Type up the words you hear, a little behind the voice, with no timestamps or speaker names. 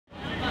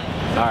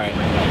All right.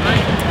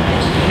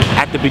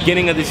 At the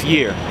beginning of this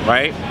year,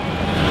 right,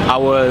 I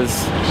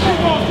was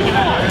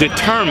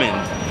determined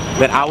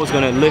that I was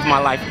going to live my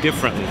life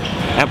differently.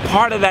 And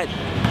part of that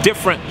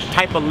different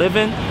type of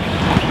living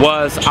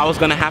was I was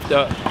going to have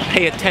to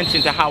pay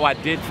attention to how I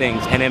did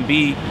things and then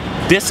be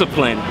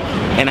disciplined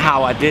in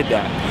how I did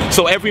that.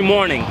 So every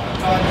morning,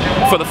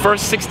 for the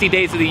first 60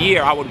 days of the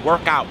year, I would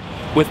work out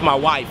with my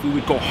wife. We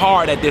would go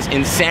hard at this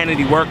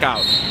insanity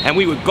workout, and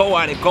we would go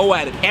at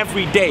it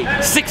every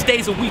day. 6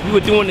 days a week we were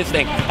doing this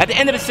thing. At the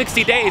end of the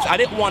 60 days, I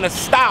didn't want to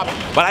stop,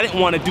 but I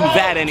didn't want to do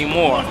that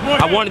anymore.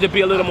 I wanted to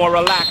be a little more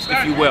relaxed,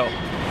 if you will.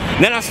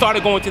 Then I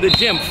started going to the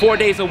gym. 4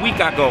 days a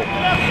week I go.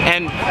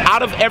 And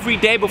out of every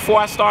day before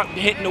I start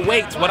hitting the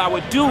weights, what I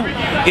would do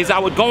is I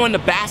would go in the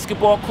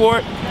basketball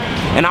court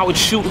and I would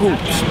shoot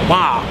hoops.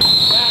 Wow.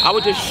 I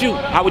would just shoot.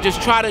 I would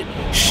just try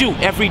to shoot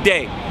every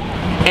day.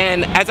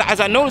 And as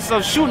I noticed I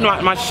was shooting,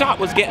 my shot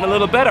was getting a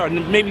little better, and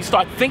it made me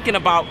start thinking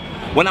about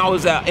when I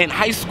was in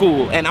high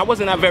school, and I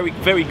wasn't that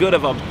very good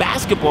of a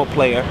basketball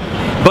player,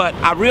 but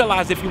I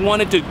realized if you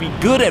wanted to be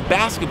good at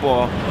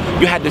basketball,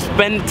 you had to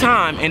spend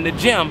time in the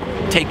gym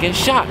taking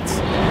shots.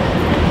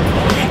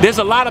 There's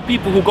a lot of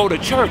people who go to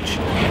church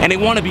and they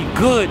want to be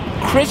good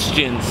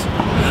Christians,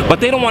 but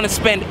they don't want to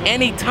spend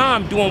any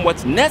time doing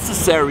what's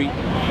necessary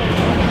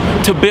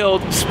to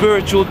build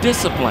spiritual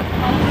discipline.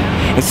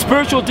 And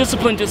spiritual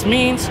discipline just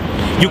means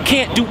you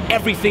can't do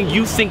everything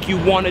you think you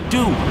want to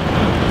do.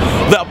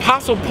 The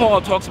Apostle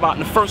Paul talks about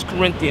in the 1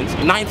 Corinthians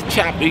 9th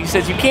chapter, he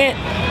says you can't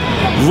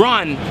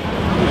run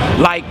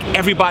like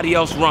everybody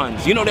else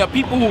runs. You know, there are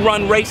people who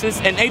run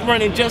races and they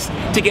run in just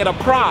to get a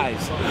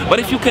prize. But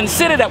if you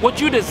consider that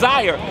what you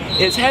desire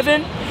is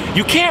heaven,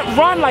 you can't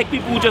run like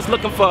people who are just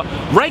looking for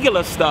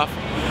regular stuff.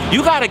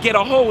 You got to get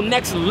a whole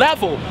next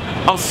level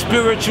of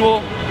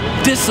spiritual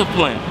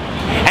discipline.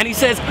 And he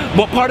says,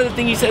 well, part of the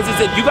thing he says is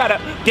that you gotta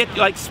get,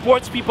 like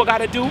sports people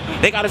gotta do,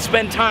 they gotta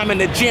spend time in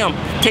the gym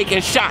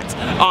taking shots.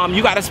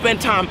 You gotta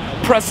spend time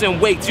pressing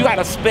weights. You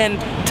gotta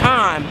spend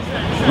time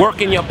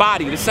working your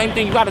body. The same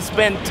thing, you gotta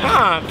spend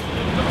time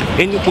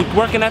in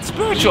working that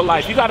spiritual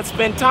life. You gotta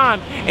spend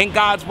time in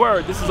God's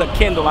Word. This is a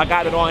Kindle, I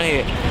got it on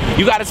here.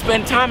 You gotta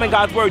spend time in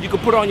God's Word. You can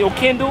put it on your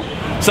Kindle.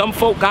 Some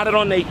folk got it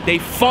on their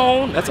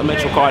phone. That's a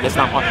Metro card, that's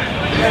not on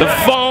the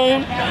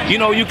phone. You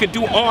know, you could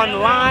do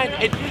online.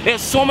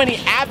 There's so many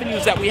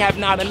avenues that we have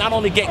now to not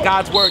only get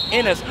God's Word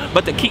in us,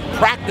 but to keep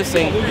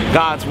practicing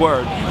God's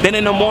Word. Then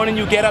in the morning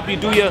you get up, you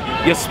do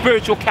your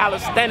spiritual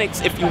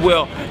calisthenics, if you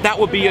will. That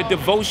would be your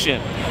devotion.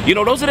 You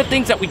know, those are the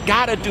things that we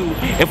gotta do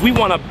if we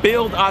wanna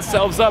build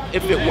ourselves up,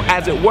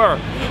 as it were,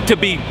 to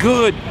be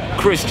good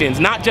Christians,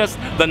 not just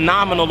the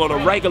nominal or the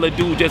regular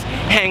dude just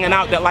hanging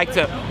out that like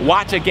to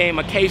watch a game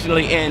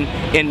occasionally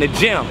in the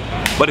gym.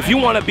 But if you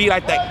want to be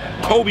like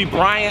that Kobe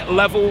Bryant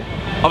level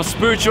of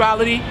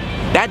spirituality,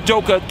 that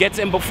joker gets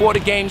in before the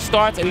game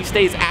starts and he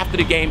stays after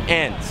the game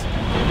ends.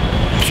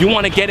 If you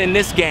want to get in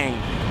this game,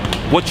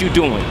 what you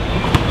doing?